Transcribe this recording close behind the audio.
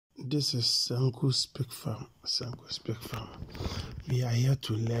This is Sanku's Pig Farm. Sanku's Pig Farm. We are here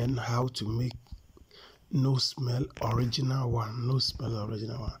to learn how to make no smell original one. No smell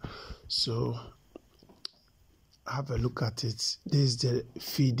original one. So have a look at it. This is the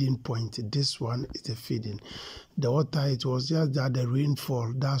feeding point. This one is the feeding. The water, it was just that the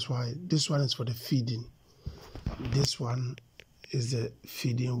rainfall. That's why this one is for the feeding. This one is the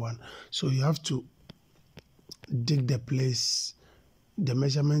feeding one. So you have to dig the place, the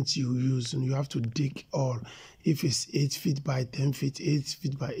measurements you use, and you have to dig all. If it's 8 feet by 10 feet, 8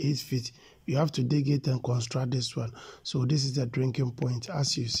 feet by 8 feet, you have to dig it and construct this one. So this is the drinking point.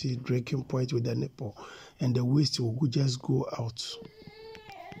 As you see, drinking point with the nipple, and the waste will just go out.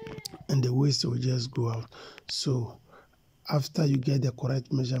 And the waste will just go out. So after you get the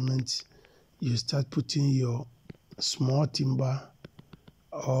correct measurement, you start putting your small timber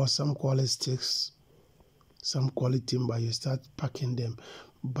or some quality sticks, some quality timber. You start packing them,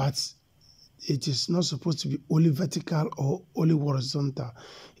 but it is not supposed to be only vertical or only horizontal.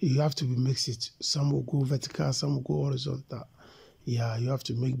 You have to be mixed. Some will go vertical, some will go horizontal. Yeah, you have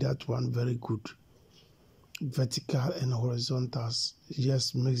to make that one very good. Vertical and horizontals,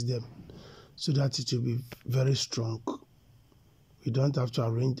 just mix them so that it will be very strong. You don't have to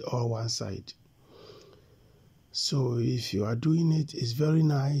arrange all one side. So if you are doing it, it's very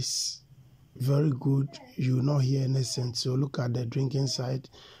nice, very good. You will not hear anything. So look at the drinking side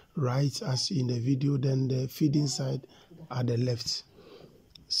right as in the video, then the feeding side at the left.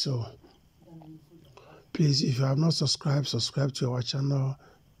 So please, if you have not subscribed, subscribe to our channel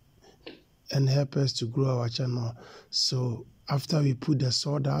and help us to grow our channel. So after we put the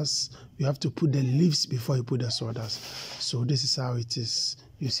sawdust, we have to put the leaves before you put the sawdust. So this is how it is.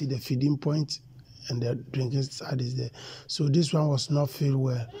 You see the feeding point and the drinking side is there. So this one was not filled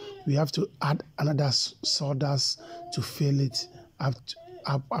well. We have to add another sawdust to fill it up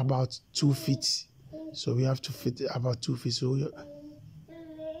about 2 feet. So we have to fit it about 2 feet. So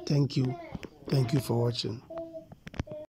thank you for watching.